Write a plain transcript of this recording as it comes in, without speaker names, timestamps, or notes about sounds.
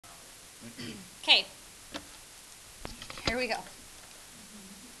Okay, here we go.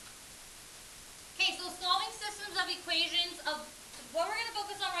 Okay, so solving systems of equations what we're going to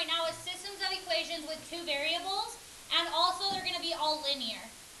focus on right now is systems of equations with two variables, and also they're going to be all linear.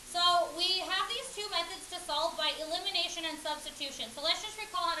 So we have these two methods to solve by elimination and substitution. So let's just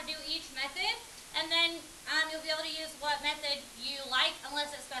recall how to do each method, and then you'll be able to use what method you like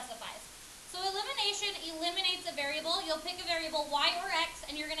unless it specifies. So elimination eliminates a variable. You'll pick a variable y or x,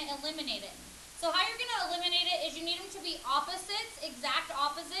 and you're going to eliminate it. So how you're going to eliminate it is you need them to be opposites, exact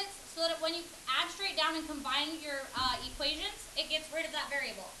opposites, so that when you add straight down and combine your equations, it gets rid of that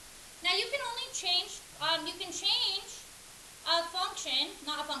variable. Now you can only change, you can change a function,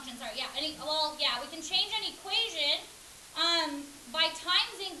 not a function, sorry, yeah, we can change an equation by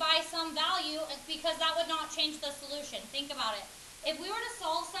timesing by some value, because that would not change the solution. Think about it. If we were to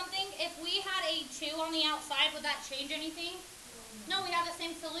solve something, if we had a 2 on the outside, would that change anything? No, we have the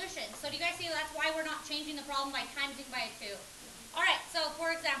same solution. So do you guys see that's why we're not changing the problem by timesing by a 2? Alright, so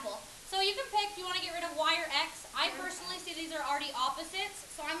for example, so you can pick, do you want to get rid of y or x? I personally see these are already opposites,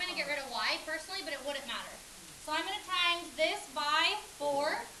 so I'm going to get rid of y personally, but it wouldn't matter. So I'm going to times this by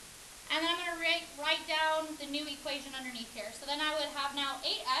 4, and then I'm going to write down the new equation underneath here. So then I would have now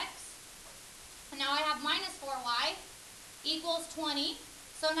 8x, and now I have minus 4y equals 20.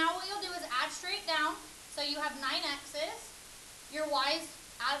 So now what you'll do is add straight down. So you have 9x's. Your y's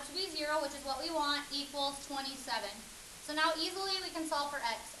add up to be 0, which is what we want, equals 27. So now easily we can solve for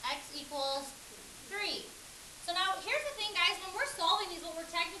x. X equals 3. So now here's the thing, guys. When we're solving these, what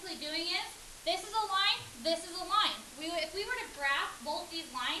we're technically doing is, this is a line, this is a line. If we were to graph both these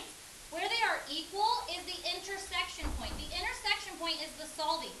lines, where they are equal is the intersection point. The intersection point is the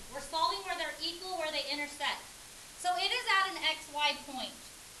solving. We're solving where they're equal, where they intersect. So it is at an xy point.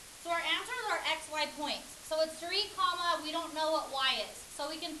 So our answers are xy points. So it's 3, we don't know what y is. So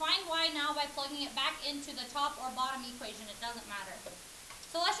we can find y now by plugging it back into the top or bottom equation. It doesn't matter.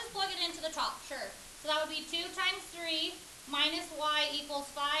 So let's just plug it into the top, sure. So that would be 2 times 3 minus y equals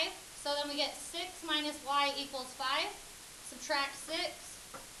 5. So then we get 6 minus y equals 5. Subtract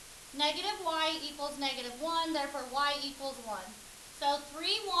 6. Negative y equals negative 1. Therefore y equals 1. So 3,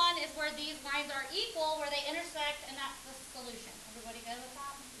 1 is where these lines are equal, where they intersect, and that's the solution. Everybody good with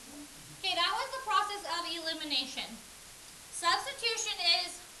that? Okay, that was the process of elimination. Substitution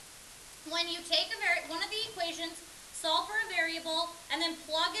is when you take one of the equations, solve for a variable, and then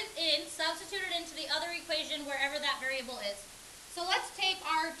plug it in, substitute it into the other equation wherever that variable is. So let's take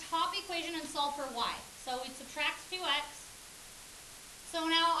our top equation and solve for y. So we subtract 2x. So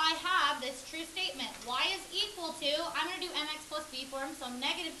now I have this true statement. Y is equal to, I'm going to do mx plus b for them, so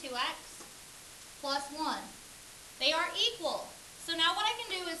negative 2x plus 1. They are equal. So now what I can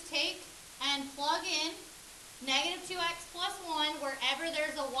do is take and plug in negative 2x plus 1 wherever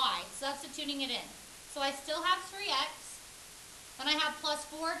there's a y, substituting it in. So I still have 3x, then I have plus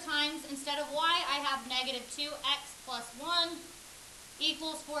 4 times, instead of y, I have negative 2x plus 1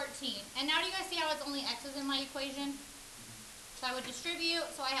 equals 14. And now do you guys see how it's only x's in my equation? So I would distribute,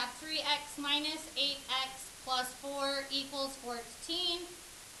 so I have 3x minus 8x plus 4 equals 14.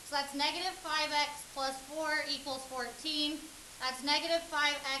 So that's negative 5x plus 4 equals 14. That's negative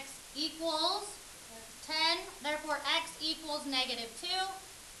 5x equals 10. Therefore, x equals negative 2.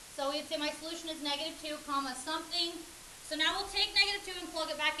 So we'd say my solution is negative 2, comma something. So now we'll take negative 2 and plug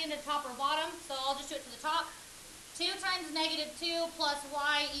it back into top or bottom. So I'll just do it to the top. 2 times negative 2 plus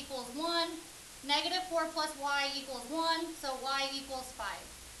y equals 1. Negative 4 plus y equals 1. So y equals 5.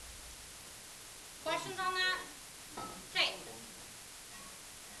 Questions on that? Okay.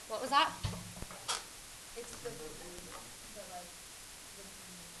 What was that? It's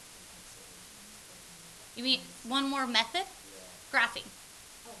You mean one more method? Graphing.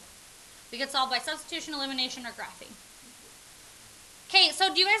 We could solve by substitution, elimination, or graphing. Okay,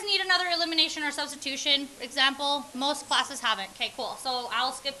 so do you guys need another elimination or substitution example? Most classes haven't. Okay, cool. So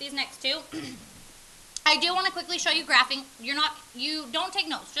I'll skip these next two. I do want to quickly show you graphing. You don't take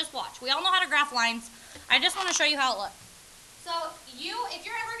notes, just watch. We all know how to graph lines. I just want to show you how it looks. So if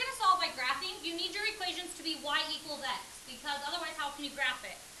you're ever going to solve by graphing, you need your equations to be y equals x, because otherwise how can you graph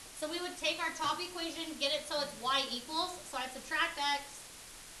it? So we would take our top equation, get it so it's y equals, so I'd subtract x,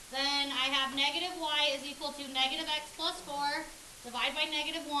 then I have negative y is equal to negative x plus 4, divide by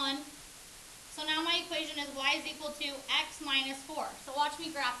negative 1. So now my equation is y is equal to x minus 4. So watch me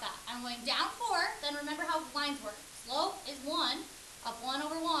graph that. I'm going down 4, then remember how lines work. Slope is 1, up 1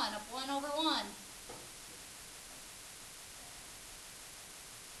 over 1, up 1 over 1.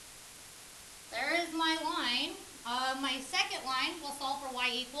 There is my line. My second line will solve for y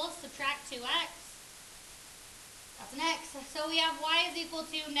equals, subtract 2x. That's That's an x. So we have y is equal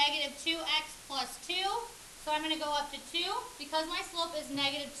to negative 2x plus 2. So I'm going to go up to 2. Because my slope is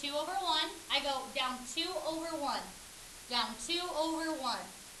negative 2 over 1, I go down 2 over 1. Down 2 over 1.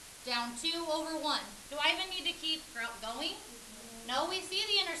 Down 2 over 1. Do I even need to keep going? No, we see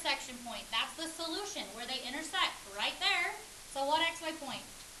the intersection point. That's the solution, where they intersect right there. So what x my point?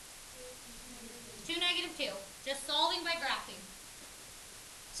 2, negative 2. Just solving by graphing.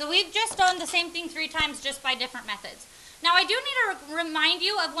 So we've just done the same thing 3 times just by different methods. Now I do need to remind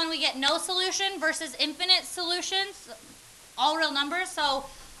you of when we get no solution versus infinite solutions, all real numbers. So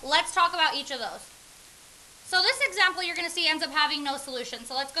let's talk about each of those. So this example you're going to see ends up having no solution.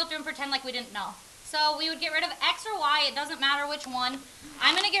 So let's go through and pretend like we didn't know. So we would get rid of x or y. It doesn't matter which one.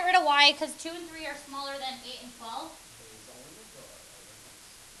 I'm going to get rid of y because 2 and 3 are smaller than 8 and 12.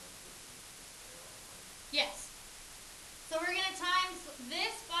 Yes. So we're going to times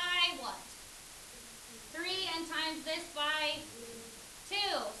this by what? 3 and times this by 2.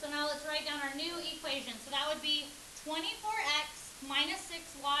 So now let's write down our new equation. So that would be 24x minus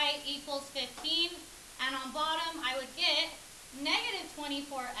 6y equals 15. And on bottom I would get negative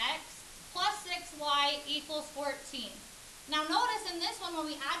 24x plus 6y equals 14. Now notice in this one when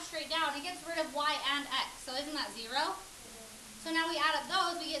we add straight down, it gets rid of y and x. So isn't that 0? So now we add up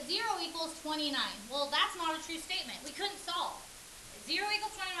those, we get 0 equals 29. Well, that's not a true statement. We couldn't solve. 0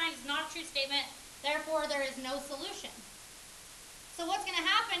 equals 29 is not a true statement, therefore there is no solution. So what's going to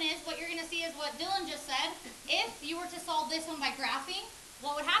happen is, what you're going to see is what Dylan just said. If you were to solve this one by graphing,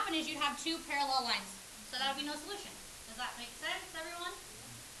 what would happen is you'd have 2 parallel lines. So that would be no solution. Does that make sense, everyone?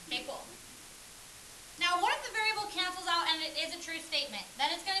 Okay, cool. Now, what if the variable cancels out and it is a true statement? Then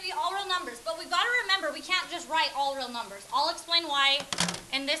it's going to be all real numbers. But we've got to remember, we can't just write all real numbers. I'll explain why,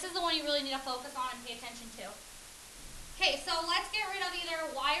 and this is the one you really need to focus on and pay attention to. Okay, so let's get rid of either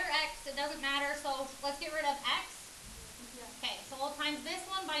y or x. It doesn't matter, so let's get rid of x. Okay, so we'll times this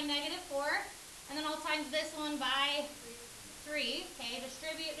one by negative 4, and then I'll times this one by 3. Okay,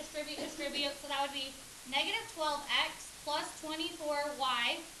 distribute, distribute, distribute. So that would be negative 12x plus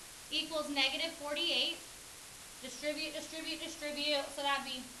 24y equals negative 48. Distribute, distribute, distribute. So that would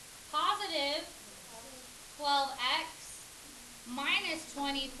be positive 12x minus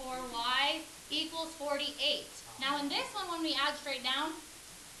 24y equals 48. Now in this one, when we add straight down,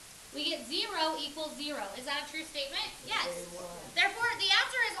 we get 0 equals 0. Is that a true statement? Yes. Therefore, the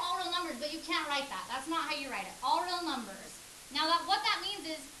answer is all real numbers, but you can't write that. That's not how you write it. All real numbers. Now what that means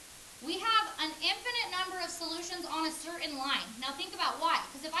is we have an infinite number of solutions on a certain line. Now think about why.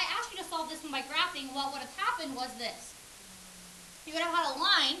 Because if I asked you to solve this one by graphing, what would have happened was this. You would have had a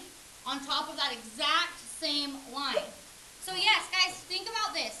line on top of that exact same line. So yes, guys, think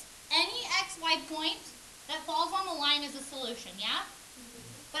about this. Any xy point that falls on the line is a solution, yeah?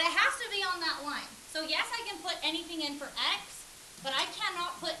 But it has to be on that line. So yes, I can put anything in for x, but I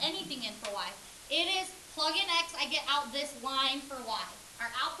cannot put anything in for y. It is plug in x, I get out this line for y. Our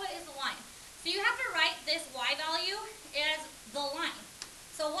output is the line. So you have to write this y value as the line.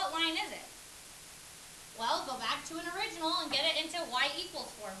 So what line is it? Well, go back to an original and get it into y equals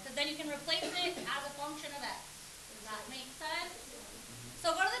form, because then you can replace it as a function of x. Does that make sense?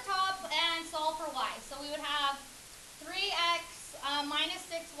 So go to the top and solve for y. So we would have 3x minus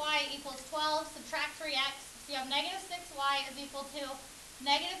 6y equals 12, subtract 3x. So you have negative 6y is equal to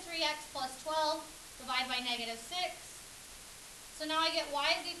negative 3x plus 12, divide by negative 6. So now I get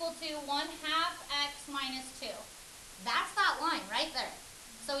y is equal to 1/2 x minus 2. That's that line right there.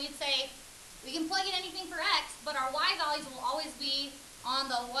 So you'd say, we can plug in anything for x, but our y values will always be on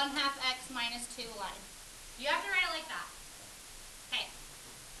the 1/2 x minus 2 line. You have to write it like that. Okay.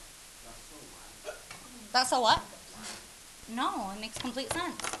 That's a what? No, it makes complete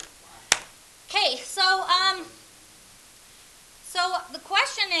sense. Okay, so the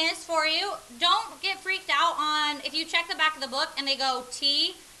question is for you, don't get freaked out on if you check the back of the book and they go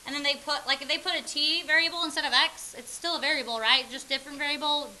t, and then they put, like if they put a t variable instead of x, it's still a variable, right? Just different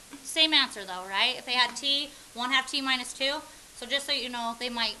variable, same answer though, right? If they had t, 1/2 t minus 2, so just so you know, they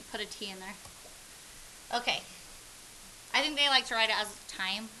might put a t in there. Okay, I think they like to write it as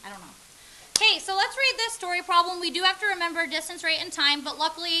time, I don't know. Okay, so let's read this story problem. We do have to remember distance, rate, and time, but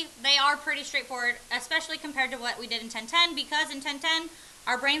luckily they are pretty straightforward, especially compared to what we did in 1010, because in 1010,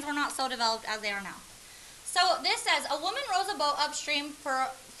 our brains were not so developed as they are now. So this says, a woman rows a boat upstream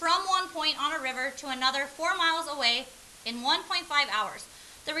from one point on a river to another 4 miles away in 1.5 hours.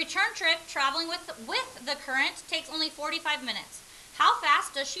 The return trip, traveling with the current, takes only 45 minutes. How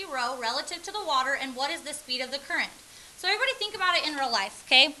fast does she row relative to the water, and what is the speed of the current? So everybody think about it in real life,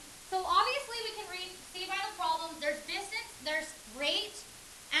 okay? So obviously we can see by the problem, there's distance, there's rate,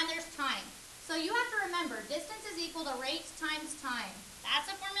 and there's time. So So you have to remember, distance is equal to rate times time.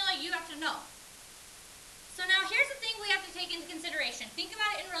 That's a formula you have to know. So now here's the thing we have to take into consideration. Think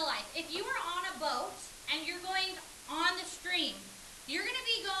about it in real life. If you are on a boat and you're going on the stream, you're going to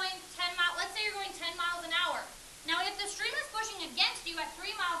be going 10 miles, let's say you're going 10 miles an hour. Now if the stream is pushing against you at 3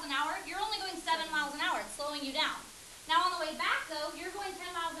 miles an hour, you're only going 7 miles an hour. It's slowing you down. Now on the way back though, you're going 10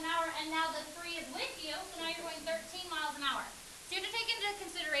 miles an hour and now the 3 is with you, so now you're going 13 miles an hour. So you have to take into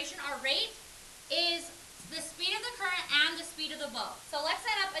consideration our rate is the speed of the current and the speed of the boat. So let's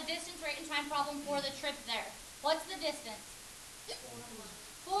set up a distance, rate, and time problem for the trip there. What's the distance?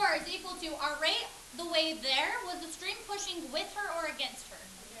 4 is equal to our rate, the way there, was the stream pushing with her or against her?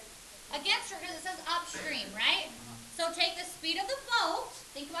 Against her, because it says upstream, right? So take the speed of the boat,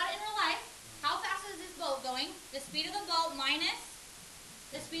 think about it in real life. How fast is this boat going? The speed of the boat minus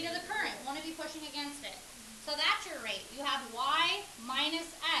the speed of the current. One of you pushing against it. So that's your rate. You have y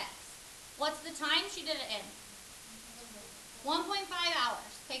minus x. What's the time she did it in? 1.5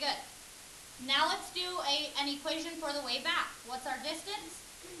 hours. Okay, good. Now let's do an equation for the way back. What's our distance?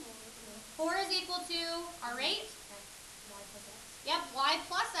 4 is equal to our rate? Yep, y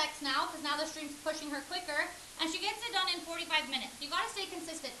plus x now, because now the stream's pushing her quicker. And she gets it done in 45 minutes. You got to stay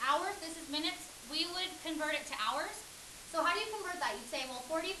consistent. Hours, this is minutes. We would convert it to hours. So how do you convert that? You'd say, well,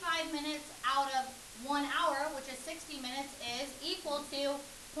 45 minutes out of 1 hour, which is 60 minutes, is equal to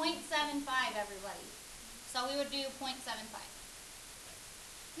 0.75, everybody. So we would do 0.75.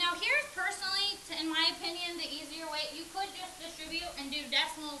 Now here's personally, in my opinion, the easier way. You could just distribute and do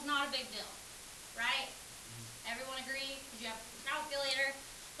decimals, not a big deal, right? Everyone agree? Because you have a calculator.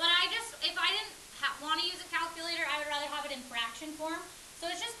 But if I didn't want to use a calculator, I would rather have it in fraction form. So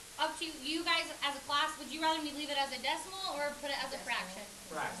it's just up to you guys as a class. Would you rather me leave it as a decimal or put it as a fraction?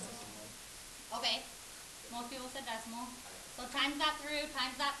 Fraction. Okay. Most people said decimal. So times that through,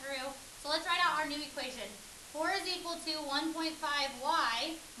 times that through. So let's write out our new equation. 4 is equal to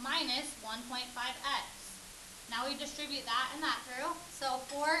 1.5y minus 1.5x. Now we distribute that and that through. So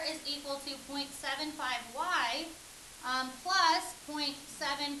 4 is equal to 0.75y plus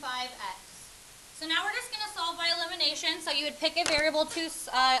 0.75x. So now we're just going to solve by elimination. So you would pick a variable to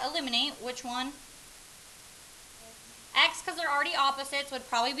eliminate. Which one? X, because they're already opposites, would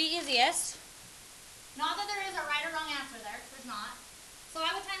probably be easiest. Not that there is a right or wrong answer there, there's not. So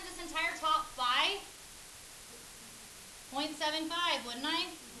I would times this entire top by 0.75, wouldn't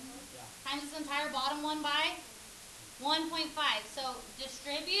I? Yeah. Times this entire bottom one by 1.5. So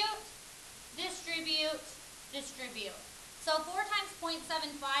distribute, distribute, distribute. So 4 times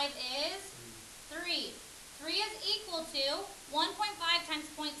 0.75 is 3. 3 is equal to 1.5 times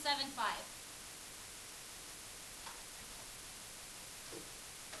 0.75.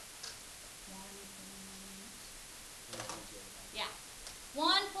 Yeah.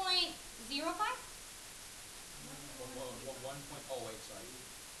 1.05? Oh, wait, sorry.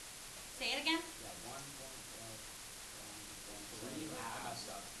 Say it again. Yeah, 1.1. I messed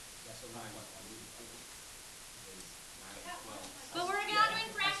up. Yeah, so 9.1. But we're not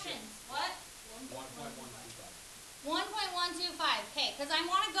doing fractions. What? 1.125. 1.125. Okay, because I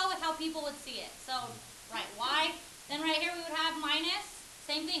want to go with how people would see it. So, right, y. Then right here we would have minus.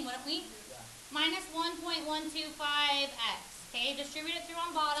 Same thing, wouldn't we? Yeah. Minus 1.125x. Okay, distribute it through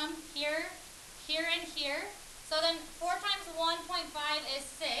on bottom. Here, here, and here. So then 4 times 1.5 is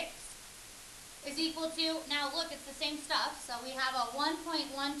 6. Is equal to, now look, it's the same stuff. So we have a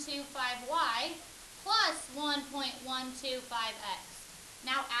 1.125y plus 1.125x.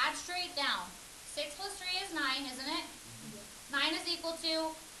 Now add straight down. 6 plus 3 is 9, isn't it? 9 is equal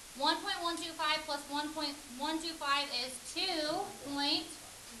to 1.125 plus 1.125 is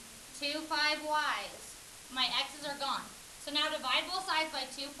 2.25y's. My x's are gone. So now divide both sides by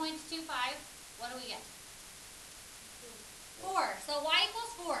 2.25. What do we get? 4. So y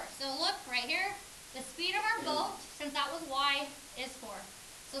equals 4. So look right here. The speed of our boat, since that was y, is 4.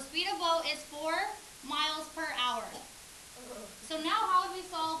 So speed of boat is 4 miles per hour. So now how would we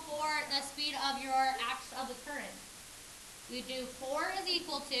solve for the speed of the current? We do 4 is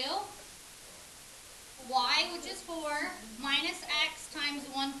equal to y, which is 4, minus x times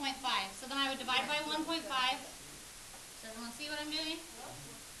 1.5. So then I would divide by 1.5. Does everyone see what I'm doing?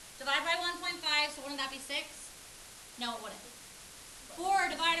 Divide by 1.5, so wouldn't that be 6? No, it wouldn't. 4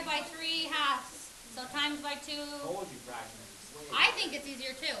 divided by 3 halves. So times by 2. Told you fractions. I think it's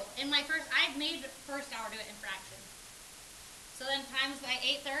easier too. I made first hour do it in fractions. So then times by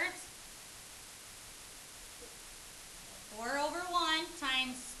 8/3. 4 over 1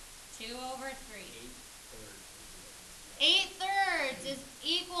 times 2 over 3. 8/3 is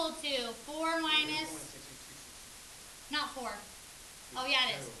equal to 4 minus, not 4. Oh yeah,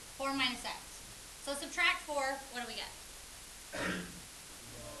 it is. 4 minus x. So subtract 4, what do we get?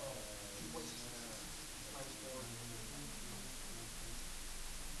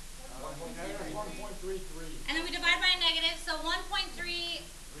 Negative 1.33. And then we divide by a negative, so 1.3.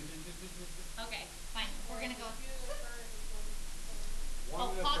 Okay, fine. We're gonna go.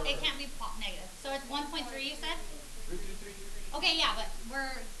 Oh, it can't be negative. So it's 1.3. You said. Okay, yeah, but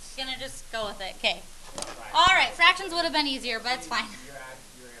we're gonna just go with it. Okay. All right. Fractions would have been easier, but it's fine. Your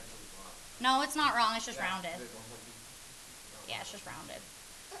answer was wrong. No, it's not wrong. It's just rounded. Yeah, it's just rounded.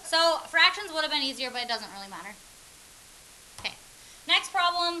 So fractions would have been easier, but it doesn't really matter. Okay. Next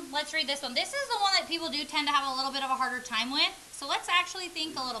problem. Let's read this one. This is the one that people do tend to have a little bit of a harder time with. So let's actually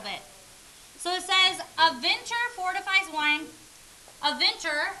think a little bit. So it says a vintner fortifies wine. A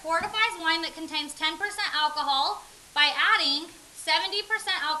vintner fortifies wine that contains 10% alcohol by adding 70%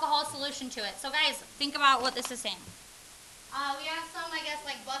 alcohol solution to it. So guys, think about what this is saying. We have some, I guess,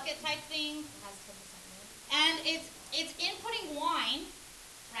 like bucket type thing. It has 10% in it. And it's inputting wine,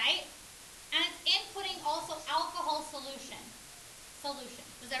 right? And it's inputting also alcohol solution.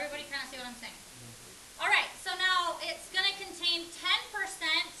 Does everybody kind of see what I'm saying? All right, so now it's going to contain 10%.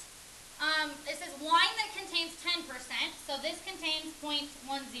 It says wine that contains 10%. So this contains 0.10,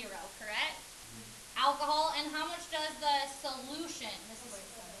 correct? Alcohol. And how much does the solution? This is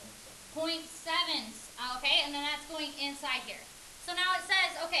 0.7. Okay, and then that's going inside here. So now it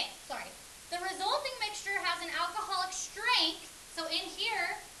says, okay, sorry. The resulting mixture has an alcoholic strength. So in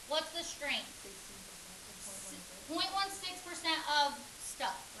here, what's the strength? 0.16% of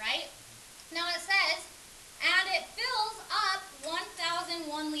stuff, right? Now it says, and it fills up 1,000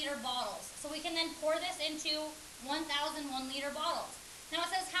 1-liter bottles. So we can then pour this into 1,000 1-liter bottles. Now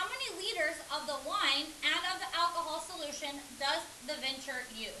it says, how many liters of the wine and of the alcohol solution does the vintner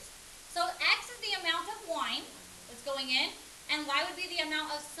use? So X is the amount of wine that's going in, and Y would be the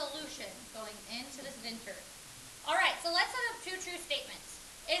amount of solution going into this vintner. All right, so let's set up two true statements.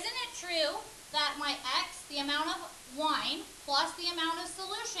 Isn't it true that my X, the amount of wine, plus the amount of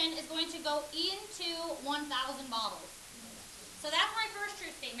solution is going to go into 1,000 bottles? So that's my first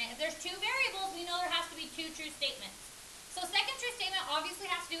true statement. If there's two variables, we know there has to be two true statements. So second true statement obviously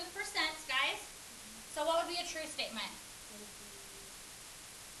has to do with percents, guys. So what would be a true statement?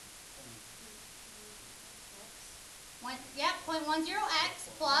 Yep,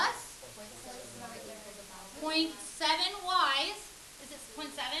 0.10x plus 0.7y. Is it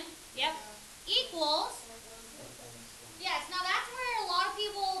 0.7? Yep. Equals. Yes, now that's where a lot of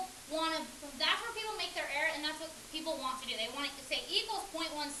people want to, that's where people make their error, and that's what people want to do. They want to say equals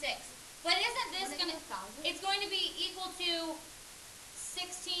 0.16. But isn't this going to, it's going to be equal to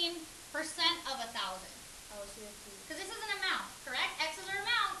 16% of 1,000. Because this is an amount, correct? X's are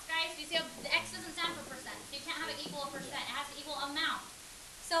amounts, guys. You see how the X doesn't stand for percent. So you can't have it equal a percent. It has to equal amount.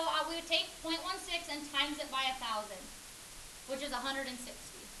 So we would take 0.16 and times it by 1,000, which is 160.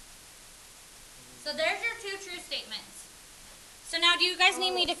 So there's your two true statements. So now do you guys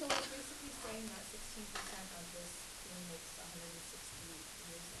need me to... So it's basically saying that 16% of this thing makes 160 years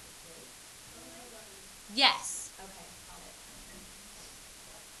of it, right? Yes. Okay, got it.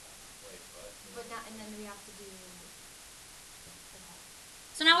 But now, and then we have to do... Okay.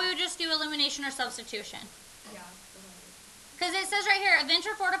 So now we would just do elimination or substitution. Yeah. Because it says right here, a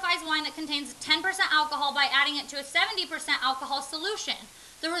vintner fortifies wine that contains 10% alcohol by adding it to a 70% alcohol solution.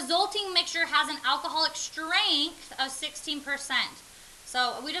 The resulting mixture has an alcoholic strength of 16%.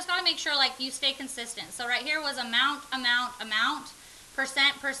 So we just got to make sure like you stay consistent. So right here was amount,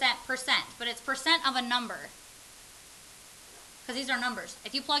 percent. But it's percent of a number. Because these are numbers.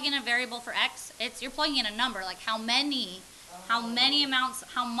 If you plug in a variable for X, you're plugging in a number, like how many amounts,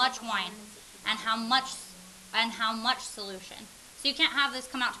 how much wine, and how much solution. So you can't have this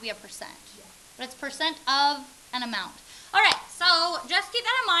come out to be a percent. But it's percent of an amount. All right, so just keep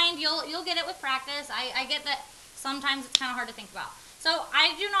that in mind. You'll get it with practice. I get that sometimes it's kind of hard to think about. So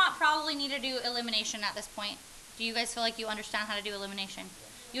I do not probably need to do elimination at this point. Do you guys feel like you understand how to do elimination?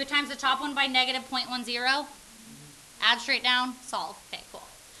 You would times the top one by negative 0.10, add straight down, solve. Okay, cool.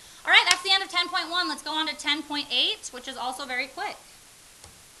 All right, that's the end of 10.1. Let's go on to 10.8, which is also very quick.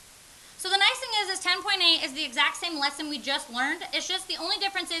 So the nice thing is 10.8 is the exact same lesson we just learned. It's just the only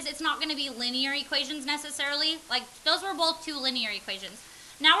difference is it's not going to be linear equations necessarily. Like those were both two linear equations.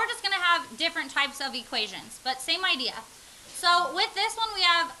 Now we're just going to have different types of equations, but same idea. So with this one we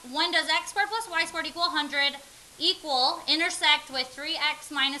have when does x squared plus y squared equal 100 intersect with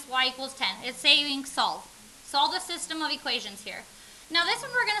 3x minus y equals 10. It's saying solve. Solve the system of equations here. Now this one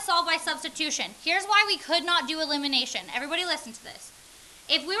we're going to solve by substitution. Here's why we could not do elimination. Everybody listen to this.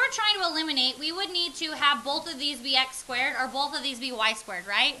 If we were trying to eliminate, we would need to have both of these be x squared or both of these be y squared,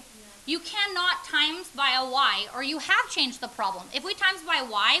 right? Yeah. you cannot times by a y, or you have changed the problem. If we times by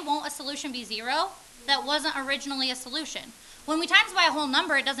y, won't a solution be 0? That wasn't originally a solution. When we times by a whole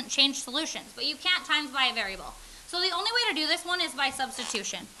number, it doesn't change solutions, but you can't times by a variable. So the only way to do this one is by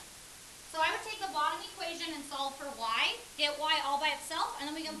substitution. So I would take the bottom equation and solve for y, get y all by itself,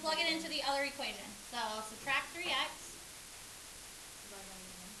 and then we can plug it into the other equation. So subtract 3x,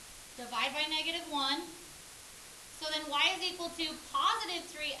 divide by negative 1. So then y is equal to positive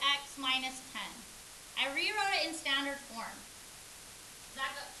 3x minus 10. I rewrote it in standard form. Is that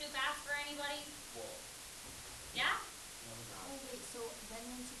too fast for anybody? Yeah? Oh wait, so then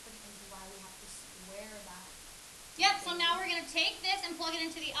once you put it into y, we have to square that. Yep, so now we're going to take this and plug it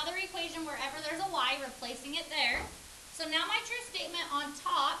into the other equation wherever there's a y, replacing it there. So now my true statement on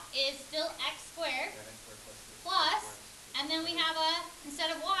top is still x squared plus, and then we have instead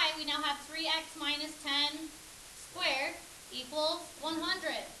of y, we now have 3x minus 10 squared equals 100.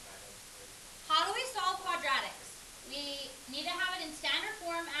 How do we solve quadratics? We need to have it in standard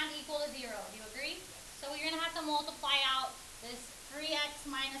form and equal to 0. Do you agree? So we're going to have to multiply out this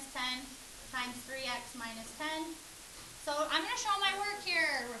 3x minus 10 times 3x minus 10. So I'm going to show my work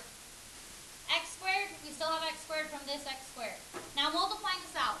here. X squared, we still have x squared from this x squared. Now multiplying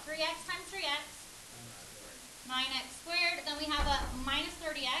this out, 3x times 3x, 9x squared. Then we have a minus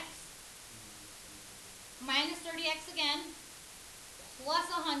 30x. Minus 30x again, plus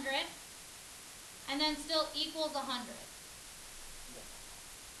 100, and then still equals 100.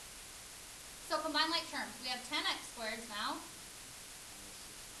 So combine like terms. We have 10x squareds now,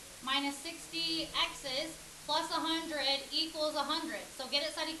 minus 60x's, plus 100 equals 100. So get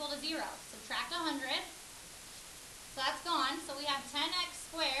it set equal to 0. Subtract 100. So that's gone. So we have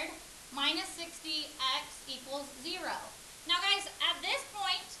 10x squared minus 60x equals 0. Now guys, at this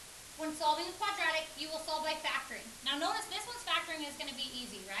point, when solving the quadratic, you will solve by factoring. Now notice this one's factoring is going to be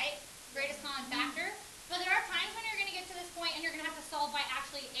easy, right? Greatest common factor. But there are times when you're going to get to this point and you're going to have to solve by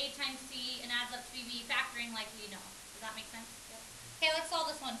actually a times c and adds up to b factoring like we know. Does that make sense? Yep. Okay, let's solve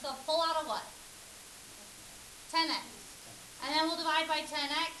this one. So pull out a what? 10x. And then we'll divide by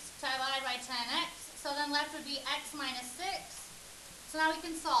 10x, divide by 10x. So then left would be x minus 6. So now we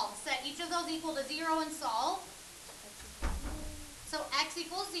can solve. Set each of those equal to 0 and solve. So x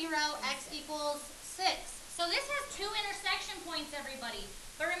equals 0, x equals 6. So this has two intersection points, everybody.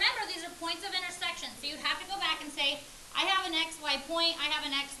 But remember, these are points of intersection. So you'd have to go back and say, I have an xy point, I have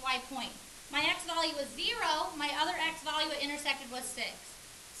an xy point. My x value was 0, my other x value it intersected was 6.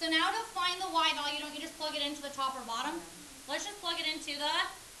 So now to find the y value, don't you just plug it into the top or bottom? Let's just plug it into the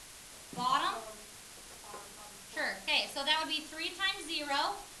bottom. Sure. Okay, so that would be 3 times 0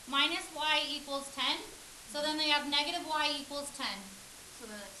 minus y equals 10. So then they have negative y equals 10. So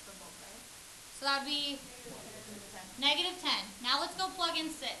then it's for both, right? So that would be negative 10. Now let's go plug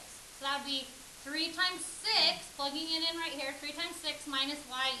in 6. So that would be 3 times 6, plugging it in right here, 3 times 6 minus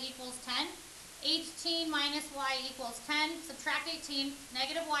y equals 10. 18 minus y equals 10. Subtract 18,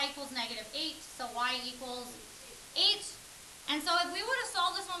 negative y equals negative 8, so y equals 8. And so if we would have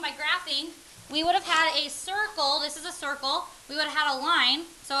solved this one by graphing, we would have had a circle. This is a circle. We would have had a line,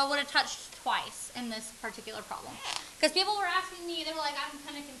 so it would have touched twice in this particular problem. Because people were asking me, they were like, I'm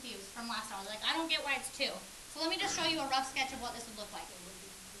kind of confused from last hour. They're like, I don't get why it's 2. So let me just show you a rough sketch of what this would look like.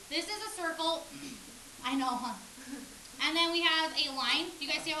 This is a circle. I know, huh? And then we have a line. Do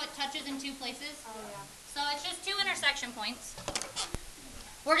you guys see how it touches in 2 places? Oh, yeah. So it's just 2 intersection points.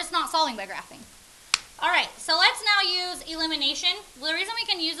 We're just not solving by graphing. All right, so let's now use elimination. The reason we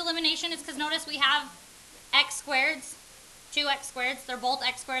can use elimination is because notice we have x squareds, 2x squareds. They're both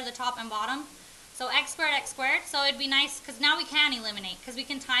x squared, the top and bottom. So x squared, x squared. So it'd be nice because now we can eliminate because we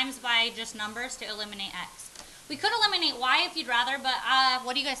can times by just numbers to eliminate x. We could eliminate y if you'd rather, but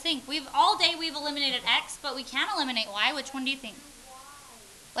what do you guys think? All day we've eliminated x, but we can eliminate y. Which one do you think?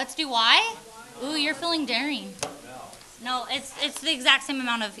 Let's do y? Ooh, you're feeling daring. No, it's the exact same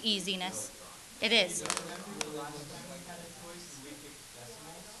amount of easiness. It is.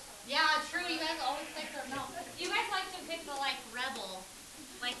 Yeah, true. You guys always pick the no. You guys like to pick the rebel,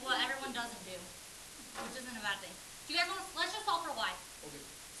 like what everyone doesn't do, which isn't a bad thing. Do you guys want to? Let's just solve for y. Okay.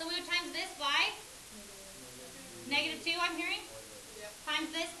 So we would times this by negative 2. I'm hearing. Yep. Times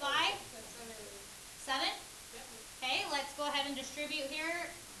this by 7. Yep. Okay. Let's go ahead and distribute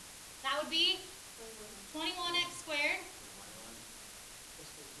here. That would be 21x squared.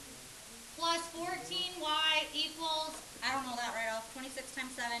 Plus 14y equals, I don't know that right off, 26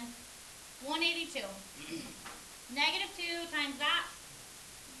 times 7, 182. Negative 2 times that,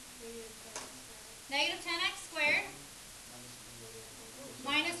 negative 10x squared,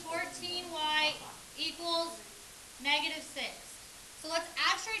 minus 14y equals negative 6. So let's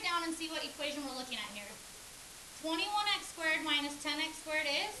add let's write down and see what equation we're looking at here. 21x squared minus 10x squared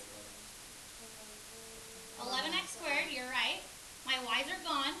is 11x squared, you're right. My y's are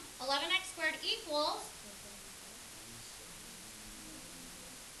gone. 11x squared equals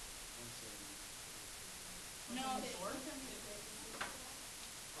no.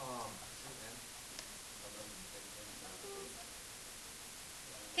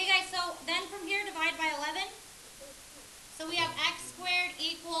 Okay guys, so then from here divide by 11. So we have x squared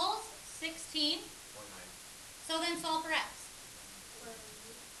equals 16. So then solve for x.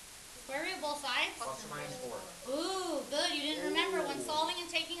 Square root both sides. Plus or minus 4. Ooh, good. You didn't remember when solving and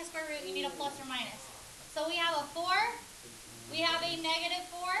taking a square root, you need a plus or minus. So we have a 4. We have a negative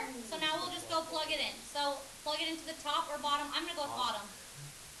 4. So now we'll just go plug it in. So plug it into the top or bottom. I'm going to go with bottom.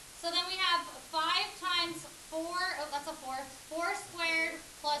 So then we have 5 times 4. Oh, that's a 4. 4 squared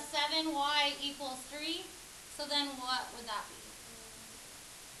plus 7y equals 3. So then what would that be?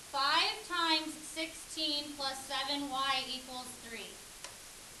 5 times 16 plus 7y equals 3.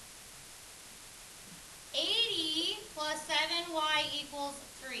 80 plus 7y equals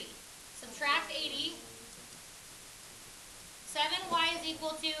 3. Subtract 80. 7y is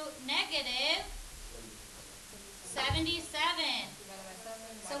equal to negative 77.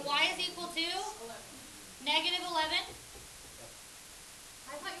 So y is equal to negative 11.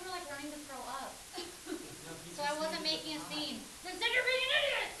 I thought you were like running to throw up. So I wasn't making a scene. Then said you're being an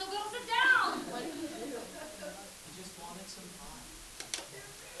idiot, so go sit down. I just wanted some time.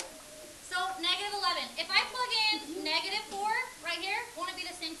 So negative 11. If I plug in negative 4 right here, won't it be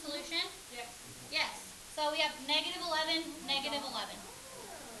the same solution? Yes. Yes. So we have negative 11, negative 11.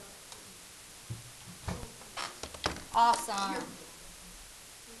 Awesome.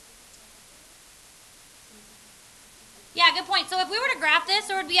 Yeah, good point. So if we were to graph this,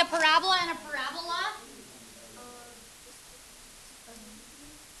 there would be a parabola and a parabola.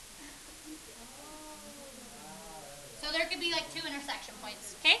 So there could be like 2 intersection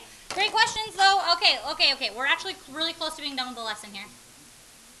points. Okay? Great questions though. Okay. We're actually really close to being done with the lesson here.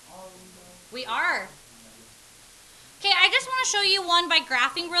 We are. Okay, I just want to show you one by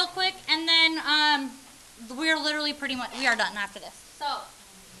graphing real quick, and then we're literally we are done after this. So,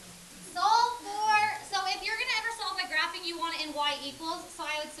 so if you're going to ever solve by graphing, you want it in y equals, so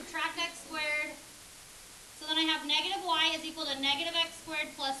I would subtract x squared. So then I have negative y is equal to negative x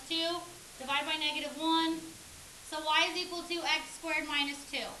squared plus 2, divide by negative 1. So y is equal to x squared minus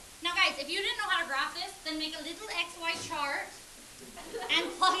 2. Now guys, if you didn't know how to graph this, then make a little xy chart and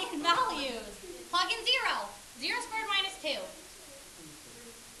plug in values. Plug in 0. 0 squared minus 2.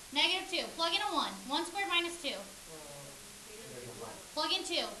 Negative 2. Plug in a 1. 1 squared minus 2. Plug in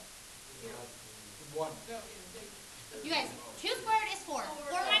 2. 1. You guys, 2 squared is 4.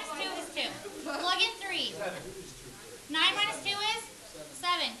 4 minus 2 is 2. Plug in 3. 9 minus 2 is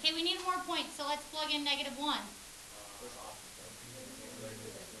 7. Okay, we need more points, so let's plug in negative 1.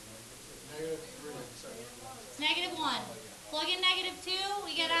 Negative 3. It's negative 1. Plug in negative 2,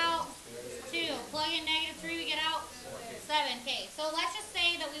 we get out 2. Plug in negative 3, we get out 7. Okay, so let's just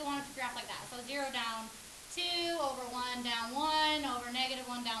say that we wanted to graph like that. So 0 down 2, over 1 down 1, over negative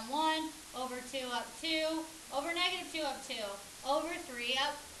 1 down 1, over 2 up 2, over negative 2 up 2, over 3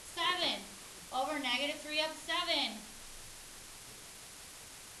 up 7, over negative 3 up 7.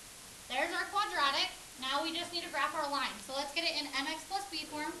 There's our quadratic. Now we just need to graph our line. So let's get it in mx plus b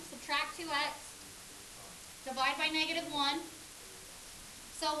form. Subtract 2x. Divide by negative 1.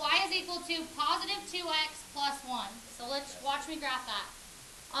 So y is equal to positive 2x plus 1. So let's watch me graph that.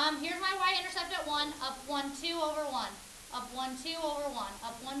 Here's my y-intercept at 1. Up 1, 2 over 1. Up 1, 2 over 1.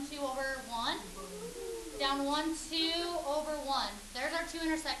 Up 1, 2 over 1. Down 1, 2 over 1. There's our 2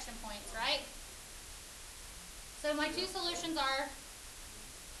 intersection points, right? So my 2 solutions are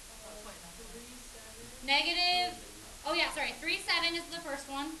negative, 3, 7 is the first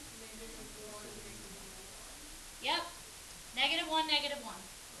one. Yep. Negative 1, negative 1.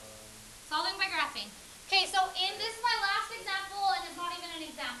 Solving by graphing. Okay, so this is my last example, and it's not even an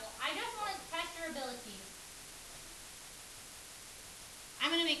example. I just want to test your abilities. I'm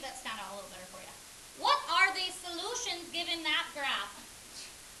going to make that stand out a little better for you. What are the solutions given that graph?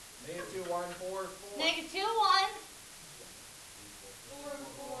 Negative 2, 1, 4, 4. Negative 2, 1.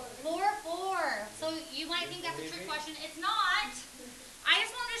 4, 4. So you might think that's a trick question. It's not. I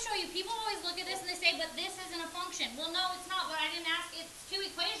just wanted to show you. People always look at this and they say, but this isn't a function. Well, no, it's not, but I didn't ask. It's 2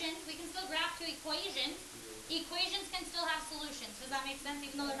 equations. We can still graph 2 equations. Equations can still have solutions. Does that make sense?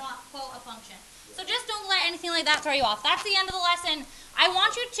 Even though they're not, quote, a function. So just don't let anything like that throw you off. That's the end of the lesson. I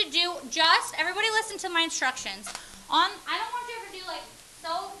want you to do everybody listen to my instructions. I don't want you to ever do, like,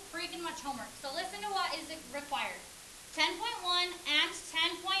 so freaking much homework. So listen to what is required. 10.1 and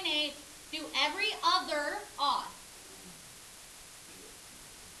 10.8 do every other odd.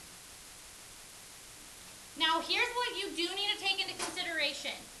 Now here's what you do need to take into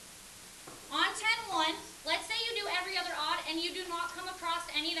consideration. On 10.1, let's say you do every other odd and you do not come across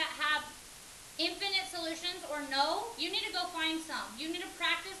any that have infinite solutions or no, you need to go find some. You need to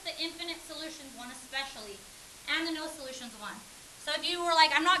practice the infinite solutions one especially, and the no solutions one. So if you were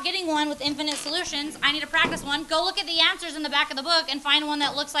like, I'm not getting one with infinite solutions, I need to practice one, go look at the answers in the back of the book and find one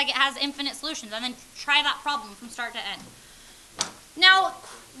that looks like it has infinite solutions, and then try that problem from start to end. Now,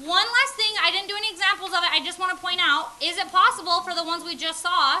 one last thing, I didn't do any examples of it, I just want to point out, is it possible for the ones we just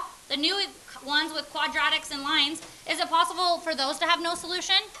saw, the new ones with quadratics and lines, is it possible for those to have no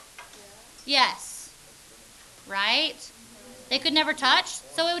solution? Yes. Right? They could never touch,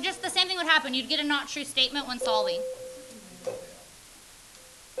 so it would just, the same thing would happen. You'd get a not true statement when solving.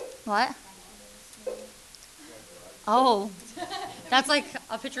 What? Oh, that's like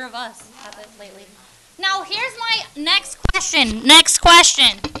a picture of us lately. Now, here's my next question. Next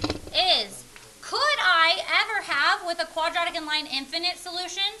question is, could I ever have, with a quadratic and line, infinite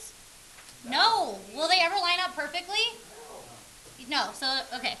solutions? No. Will they ever line up perfectly? No. So,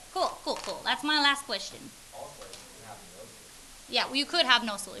 okay, cool. That's my last question. Yeah, well, you could have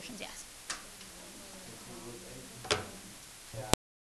no solutions, yes.